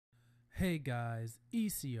Hey guys,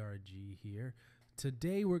 ECRG here.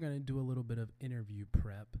 Today we're going to do a little bit of interview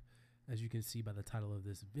prep, as you can see by the title of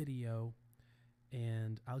this video,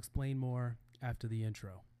 and I'll explain more after the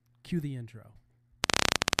intro. Cue the intro.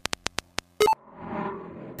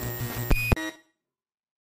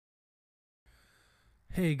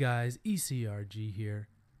 Hey guys, ECRG here,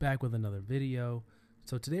 back with another video.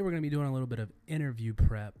 So today we're going to be doing a little bit of interview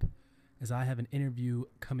prep, as I have an interview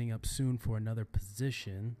coming up soon for another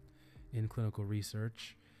position in clinical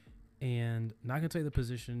research, and not going to tell you the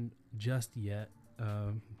position just yet.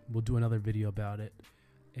 We'll do another video about it,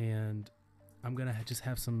 and I'm going to just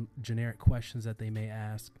have some generic questions that they may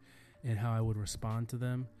ask and how I would respond to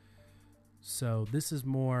them. So this is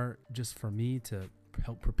more just for me to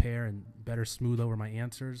help prepare and better smooth over my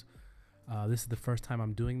answers. This is the first time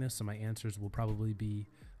I'm doing this, so my answers will probably be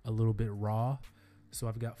a little bit raw. So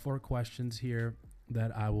I've got 4 questions here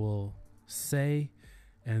that I will say,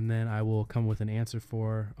 and then I will come with an answer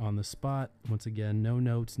for on the spot. Once again, no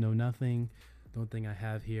notes, no nothing. The only thing I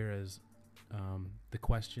have here is the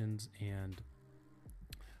questions and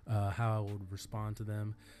how I would respond to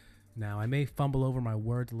them. Now, I may fumble over my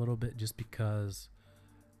words a little bit just because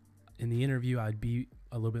in the interview I'd be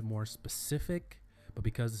a little bit more specific, but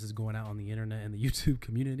because this is going out on the internet and the YouTube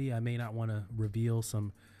community, I may not want to reveal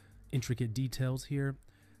some intricate details here.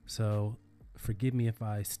 So forgive me if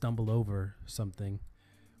I stumble over something,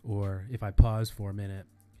 or if I pause for a minute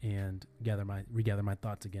and regather my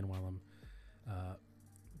thoughts again while I'm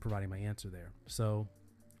providing my answer there. So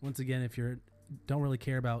once again, if you don't really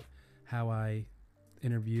care about how I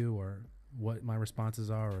interview or what my responses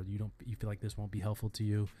are, or you feel like this won't be helpful to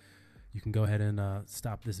you, you can go ahead and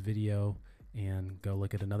stop this video and go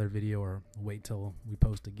look at another video, or wait till we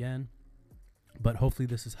post again. But hopefully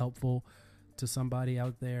this is helpful to somebody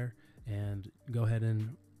out there, and go ahead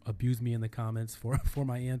and abuse me in the comments for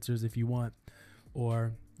my answers if you want,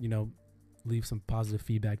 or leave some positive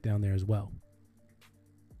feedback down there as well.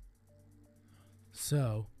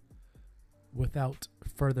 So without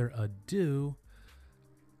further ado,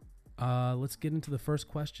 let's get into the first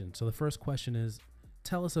question. So the first question is,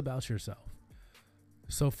 tell us about yourself.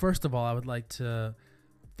 So first of all, I would like to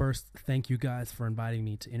thank you guys for inviting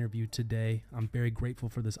me to interview today. I'm very grateful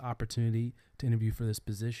for this opportunity to interview for this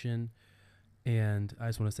position, and I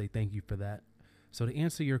just want to say thank you for that. So to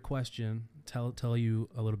answer your question, tell you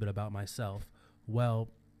a little bit about myself. Well,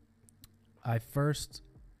 I first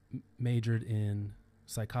majored in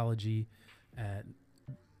psychology at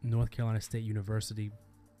North Carolina State University,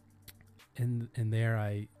 and there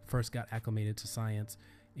I first got acclimated to science,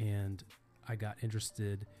 and I got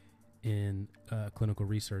interested in clinical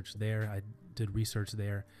research there. I did research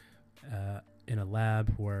there in a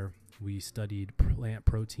lab where we studied plant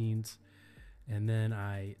proteins. And then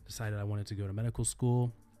I decided I wanted to go to medical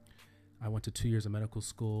school. I went to 2 years of medical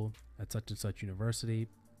school at such and such university,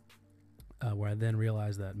 where I then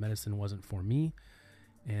realized that medicine wasn't for me.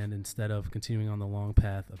 And instead of continuing on the long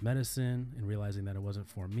path of medicine and realizing that it wasn't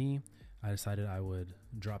for me, I decided I would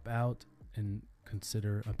drop out and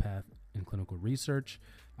consider a path in clinical research.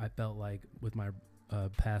 I felt like with my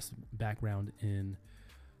past background in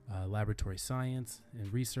laboratory science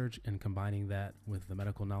and research, and combining that with the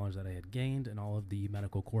medical knowledge that I had gained and all of the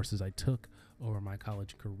medical courses I took over my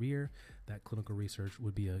college career, that clinical research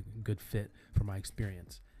would be a good fit for my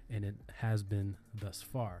experience. And it has been thus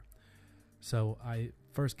far. So I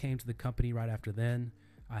first came to the company right after then.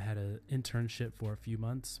 I had an internship for a few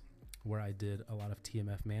months where I did a lot of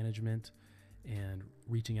TMF management and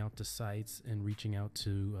reaching out to sites and reaching out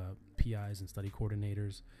to PIs and study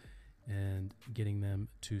coordinators and getting them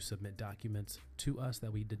to submit documents to us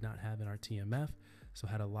that we did not have in our TMF. So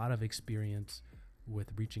I had a lot of experience with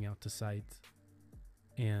reaching out to sites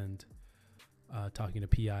and talking to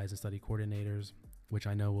PIs and study coordinators, which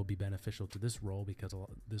I know will be beneficial to this role, because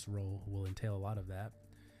this role will entail a lot of that.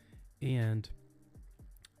 And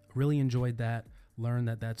really enjoyed that, learned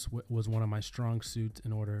that that's what was one of my strong suits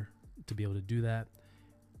in order to be able to do that.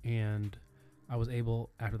 And I was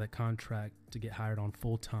able, after that contract, to get hired on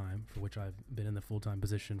full-time, for which I've been in the full-time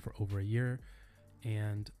position for over a year.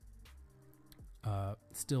 And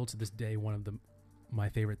still to this day, one of my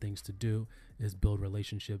favorite things to do is build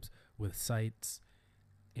relationships with sites,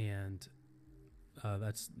 and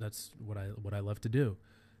that's what I love to do.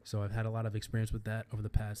 So I've had a lot of experience with that over the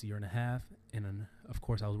past year and a half. And then, of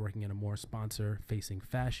course, I was working in a more sponsor-facing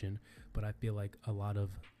fashion, but I feel like a lot of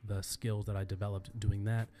the skills that I developed doing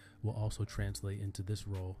that will also translate into this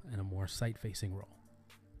role and a more site-facing role.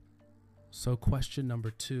 So question number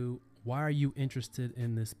 2, why are you interested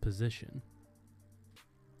in this position?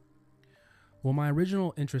 Well, my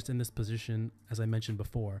original interest in this position, as I mentioned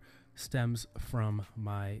before, stems from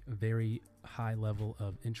my very high level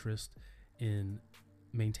of interest in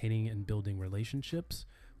maintaining and building relationships,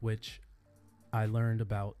 which I learned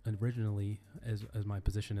about originally as my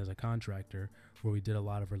position as a contractor, where we did a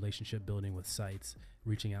lot of relationship building with sites,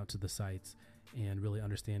 reaching out to the sites and really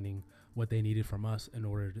understanding what they needed from us in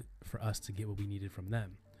order for us to get what we needed from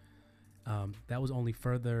them. That was only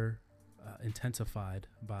further intensified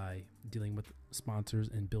by dealing with sponsors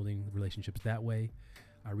and building relationships that way.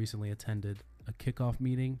 I recently attended a kickoff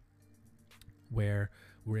meeting where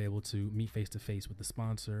we're able to meet face to face with the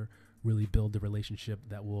sponsor, really build the relationship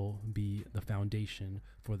that will be the foundation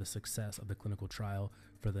for the success of the clinical trial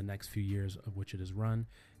for the next few years of which it is run,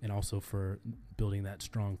 and also for building that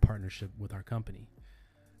strong partnership with our company,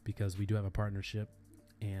 because we do have a partnership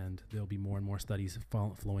and there'll be more and more studies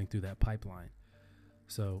flowing through that pipeline.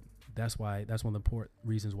 So that's one of the important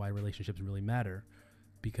reasons why relationships really matter,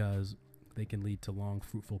 because they can lead to long,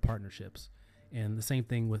 fruitful partnerships. And the same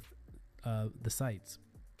thing with the sites.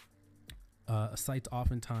 Sites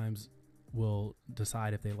oftentimes will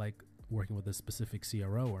decide if they like working with a specific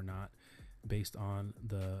CRO or not based on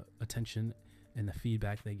the attention and the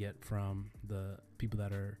feedback they get from the people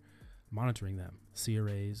that are monitoring them,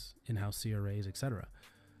 CRAs, in-house CRAs, etc.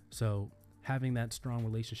 So having that strong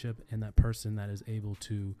relationship and that person that is able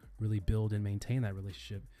to really build and maintain that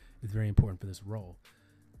relationship is very important for this role.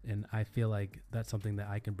 And I feel like that's something that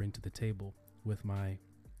I can bring to the table with my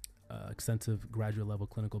extensive graduate level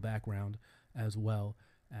clinical background, as well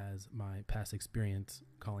as my past experience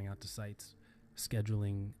calling out to sites,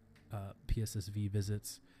 scheduling PSSV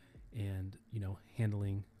visits, and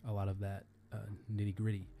handling a lot of that nitty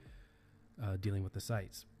gritty, dealing with the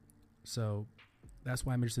sites. So that's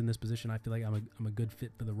why I'm interested in this position. I feel like I'm a good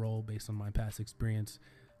fit for the role based on my past experience,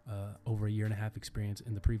 over a year and a half experience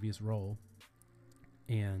in the previous role,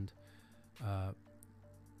 and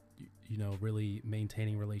really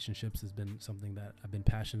maintaining relationships has been something that I've been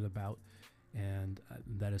passionate about, and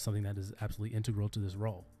that is something that is absolutely integral to this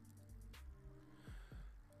role.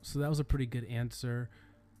 So that was a pretty good answer.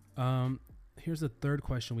 Here's the third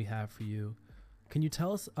question we have for you. Can you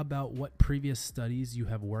tell us about what previous studies you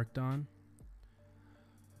have worked on?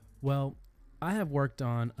 Well, I have worked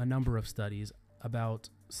on a number of studies, about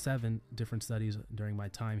 7 different studies during my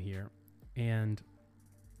time here, and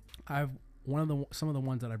some of the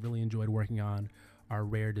ones that I've really enjoyed working on are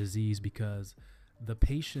rare disease, because the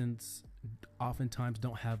patients oftentimes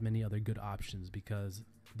don't have many other good options, because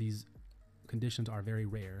these conditions are very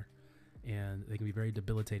rare and they can be very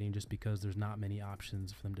debilitating just because there's not many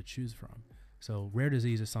options for them to choose from. So rare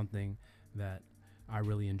disease is something that I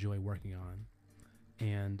really enjoy working on.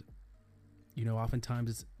 And,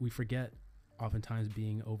 oftentimes we forget, oftentimes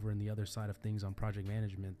being over in the other side of things on project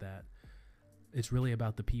management, that it's really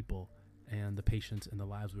about the people and the patients and the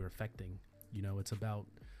lives we're affecting. It's about,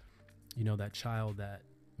 that child that,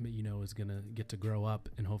 is going to get to grow up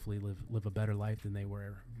and hopefully live a better life than they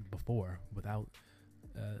were before without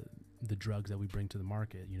the drugs that we bring to the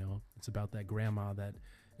market. It's about that grandma that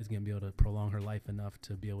is going to be able to prolong her life enough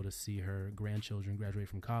to be able to see her grandchildren graduate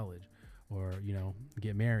from college, or,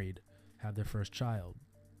 get married, have their first child,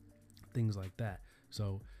 things like that.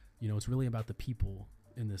 So, it's really about the people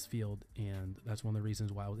in this field. And that's one of the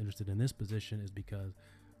reasons why I was interested in this position, is because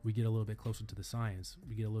we get a little bit closer to the science.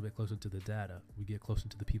 We get a little bit closer to the data. We get closer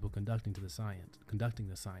to the people conducting the science,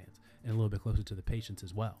 and a little bit closer to the patients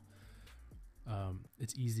as well.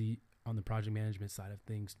 It's easy on the project management side of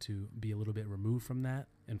things to be a little bit removed from that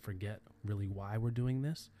and forget really why we're doing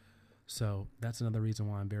this. So that's another reason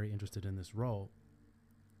why I'm very interested in this role.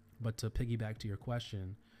 But to piggyback to your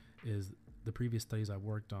question, is the previous studies I've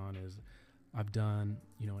worked on is I've done,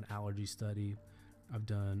 an allergy study. I've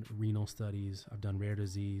done renal studies. I've done rare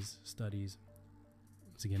disease studies.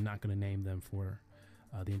 Once again, not going to name them for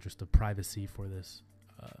the interest of privacy for this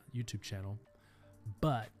YouTube channel,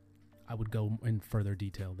 but I would go in further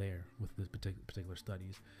detail there with the particular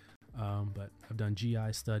studies. But I've done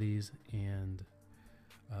GI studies, and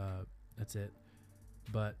that's it.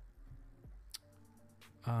 But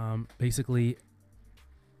basically,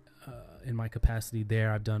 in my capacity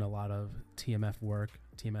there, I've done a lot of TMF work.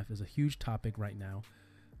 TMF is a huge topic right now,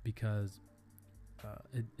 because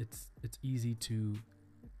it's easy to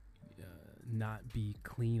not be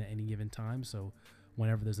clean at any given time. So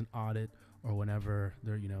whenever there's an audit, or whenever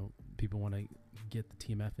there, people want to get the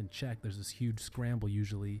TMF in check, there's this huge scramble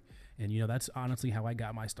usually. And, that's honestly how I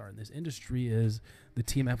got my start in this industry, is the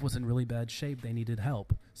TMF was in really bad shape. They needed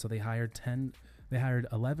help. So they hired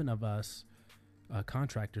 11 of us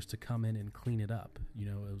contractors to come in and clean it up.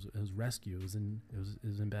 It was rescue. It was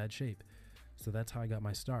in bad shape. So that's how I got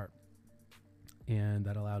my start. And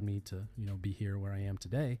that allowed me to, be here where I am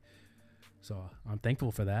today. So I'm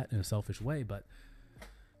thankful for that in a selfish way, but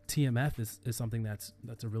TMF is something that's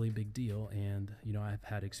a really big deal. And, I've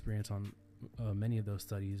had experience on many of those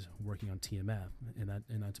studies working on TMF,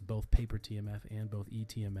 and that's both paper TMF and both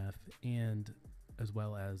eTMF, and as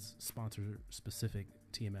well as sponsor specific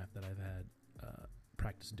TMF that I've had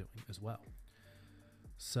practice doing as well.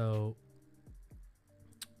 So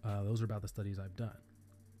those are about the studies I've done.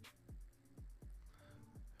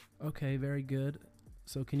 Okay, very good.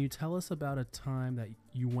 So can you tell us about a time that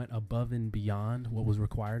you went above and beyond what was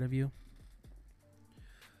required of you?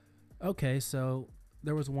 Okay, so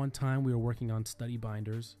there was one time we were working on study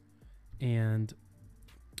binders, and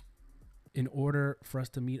in order for us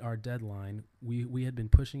to meet our deadline, we had been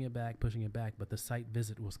pushing it back, but the site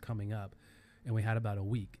visit was coming up, and we had about a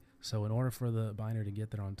week. So in order for the binder to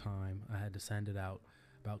get there on time, I had to send it out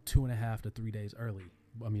about 2.5 to 3 days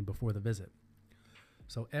before the visit.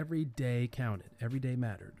 So every day counted. Every day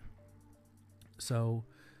mattered. So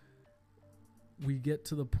we get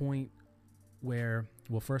to the point where,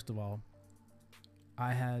 well, first of all,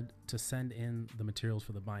 I had to send in the materials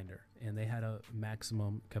for the binder, and they had a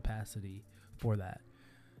maximum capacity for that.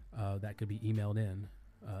 That could be emailed in.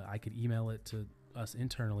 I could email it to us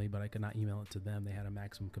internally, but I could not email it to them. They had a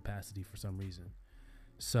maximum capacity for some reason.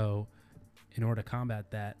 So in order to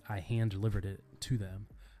combat that, I hand delivered it to them.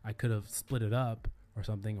 I could have split it up or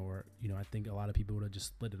something, or, I think a lot of people would have just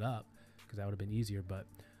split it up because that would have been easier. But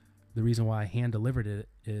the reason why I hand delivered it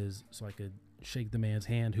is so I could shake the man's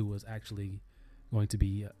hand who was actually going to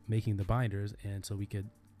be making the binders, and so we could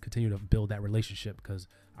continue to build that relationship, because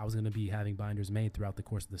I was going to be having binders made throughout the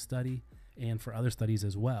course of the study and for other studies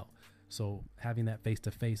as well. So having that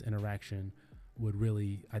face-to-face interaction would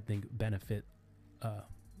really, I think, benefit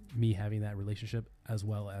me having that relationship as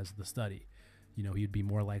well as the study. He'd be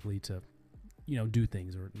more likely to, do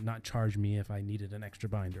things or not charge me if I needed an extra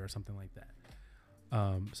binder or something like that.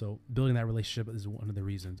 So building that relationship is one of the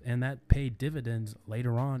reasons. And that paid dividends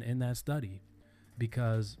later on in that study,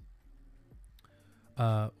 because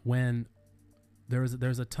when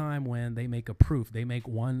there's a time when they make a proof, they make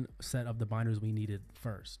one set of the binders we needed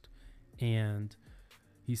first. And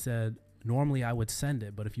he said, normally I would send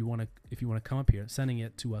it, but if you want to come up here, sending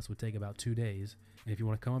it to us would take about 2 days. And if you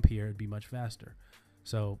want to come up here, it'd be much faster.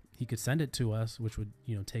 So he could send it to us, which would,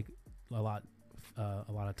 take a lot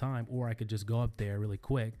of time, or I could just go up there really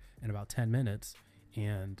quick in about 10 minutes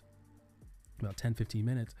and about 10, 15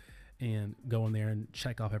 minutes and go in there and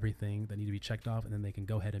check off everything that need to be checked off. And then they can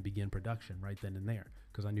go ahead and begin production right then and there,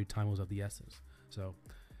 because I knew time was of the essence. So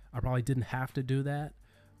I probably didn't have to do that,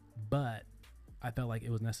 but I felt like it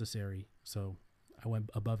was necessary. So I went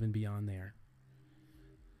above and beyond there.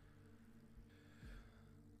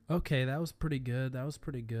 Okay, that was pretty good.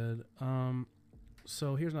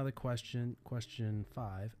 So here's another question. Question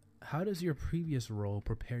 5. How does your previous role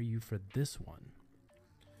prepare you for this one?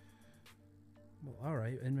 Well, all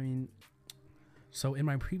right. So in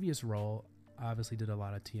my previous role, I obviously did a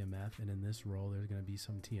lot of TMF, and in this role, there's going to be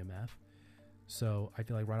some TMF. So I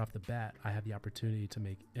feel like right off the bat, I have the opportunity to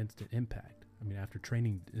make instant impact. After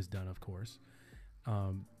training is done, of course.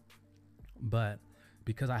 But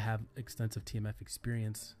because I have extensive TMF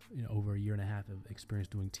experience, over 1.5 years of experience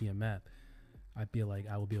doing TMF, I feel like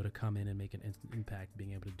I will be able to come in and make an instant impact,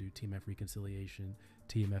 being able to do TMF reconciliation,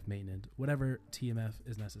 TMF maintenance, whatever TMF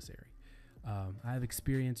is necessary. I have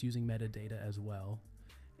experience using metadata as well,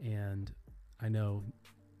 and I know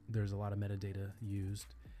there's a lot of metadata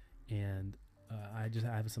used, and I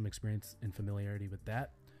have some experience and familiarity with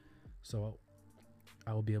that, so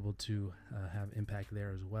I will be able to have impact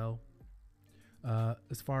there as well.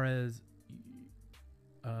 As far as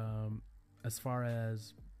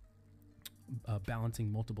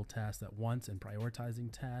balancing multiple tasks at once and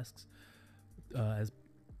prioritizing tasks, as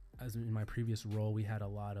in my previous role, we had a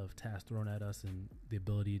lot of tasks thrown at us, and the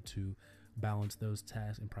ability to balance those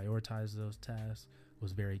tasks and prioritize those tasks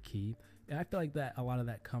was very key. And I feel like that a lot of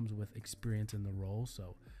that comes with experience in the role.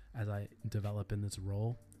 So as I develop in this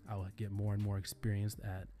role, I will get more and more experienced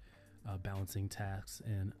at balancing tasks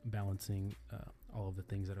and balancing all of the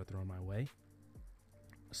things that are thrown my way.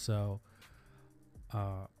 So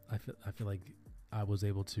I feel like I was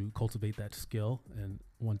able to cultivate that skill, and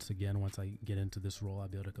once I get into this role, I'll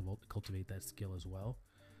be able to cultivate that skill as well.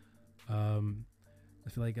 I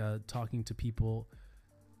feel like talking to people,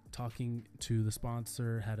 talking to the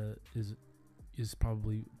sponsor is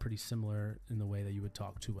probably pretty similar in the way that you would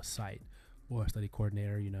talk to a site or a study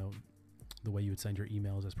coordinator. The way you would send your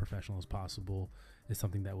emails as professional as possible is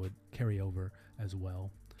something that would carry over as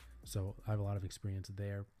well. So I have a lot of experience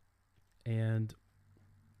there. And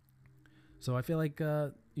so I feel like,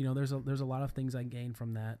 there's a lot of things I gained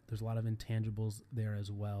from that. There's a lot of intangibles there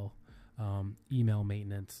as well. Email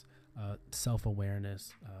maintenance,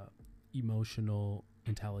 self-awareness, emotional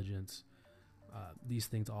intelligence. These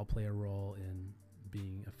things all play a role in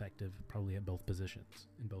being effective, probably in both positions.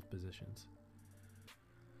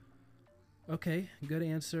 Okay, good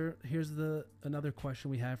answer. Here's another question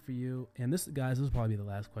we have for you. And this will probably be the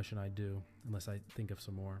last question I do, unless I think of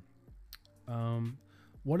some more.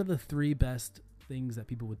 What are the 3 best things that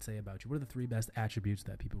people would say about you? What are the 3 best attributes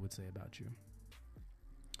that people would say about you?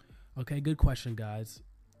 Okay, good question, guys.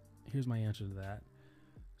 Here's my answer to that.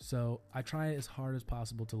 So I try as hard as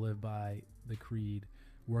possible to live by the creed,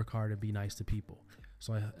 work hard and be nice to people.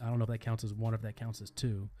 So I don't know if that counts as 1 or if that counts as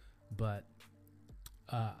 2, but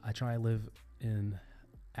I try to live and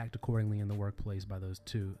act accordingly in the workplace by those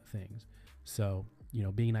 2 things. So,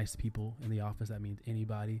 being nice to people in the office, that means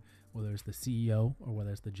anybody, whether it's the CEO or whether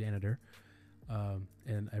it's the janitor,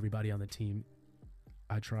 and everybody on the team.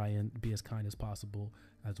 I try and be as kind as possible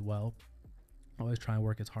as well. I always try and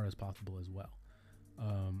work as hard as possible as well.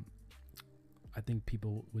 I think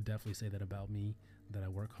people would definitely say that about me, that I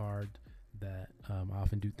work hard, that I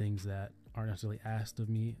often do things that aren't necessarily asked of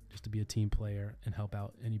me, just to be a team player and help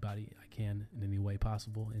out anybody I can in any way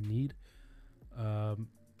possible in need.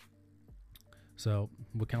 So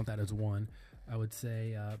we'll count that as 1. I would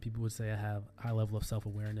say people would say I have a high level of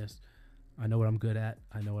self-awareness. I know what I'm good at.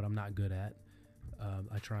 I know what I'm not good at.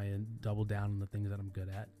 I try and double down on the things that I'm good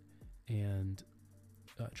at, and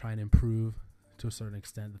try and improve to a certain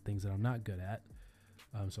extent the things that I'm not good at.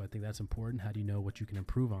 So I think that's important. How do you know what you can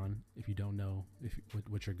improve on if you don't know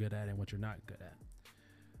what you're good at and what you're not good at?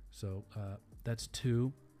 So that's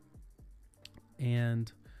 2.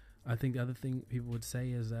 And I think the other thing people would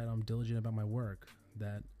say is that I'm diligent about my work,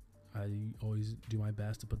 that I always do my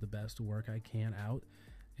best to put the best work I can out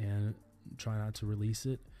and try not to release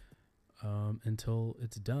it until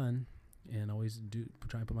it's done, and always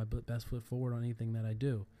try and put my best foot forward on anything that I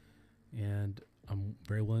do. And I'm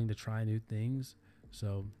very willing to try new things.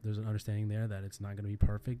 So there's an understanding there that it's not going to be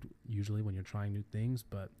perfect usually when you're trying new things,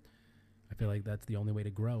 but I feel like that's the only way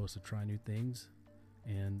to grow, is to try new things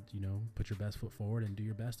and, put your best foot forward and do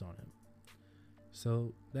your best on it.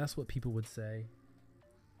 So that's what people would say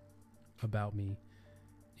about me.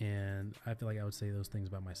 And I feel like I would say those things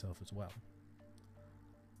about myself as well.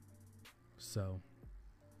 So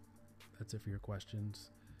that's it for your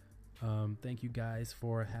questions. Thank you guys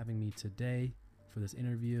for having me today for this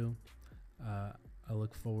interview. I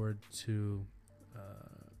look forward to,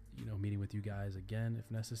 meeting with you guys again if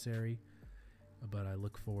necessary. But I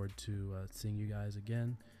look forward to seeing you guys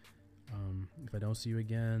again. If I don't see you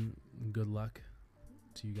again, good luck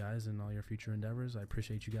to you guys in all your future endeavors. I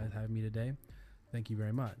appreciate you guys having me today. Thank you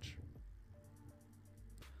very much.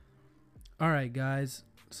 All right, guys.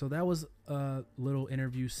 So that was a little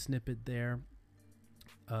interview snippet there.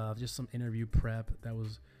 Just some interview prep. That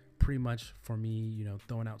was pretty much for me,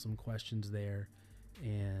 throwing out some questions there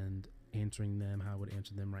and answering them how I would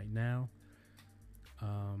answer them right now.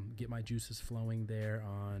 Get my juices flowing there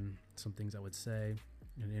on some things I would say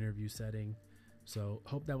in an interview setting. So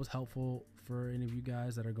hope that was helpful for any of you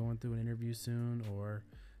guys that are going through an interview soon, or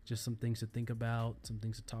just some things to think about, some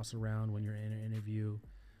things to toss around when you're in an interview.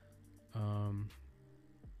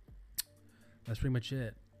 That's pretty much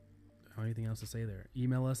it. I don't have anything else to say there.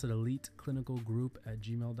 Email us at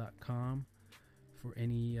eliteclinicalgroup@gmail.com for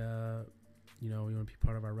any, you want to be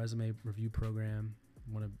part of our resume review program,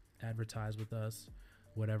 want to advertise with us,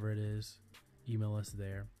 whatever it is, email us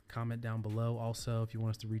there. Comment down below also if you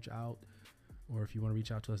want us to reach out, or if you want to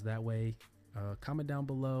reach out to us that way. Comment down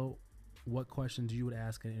below what questions you would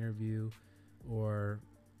ask in an interview, or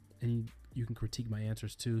you can critique my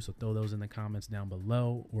answers too, so throw those in the comments down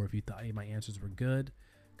below. Or if you thought my answers were good,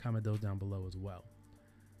 comment those down below as well.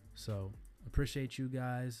 So appreciate you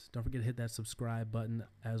guys. Don't forget to hit that subscribe button.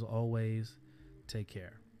 As always, take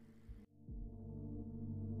care.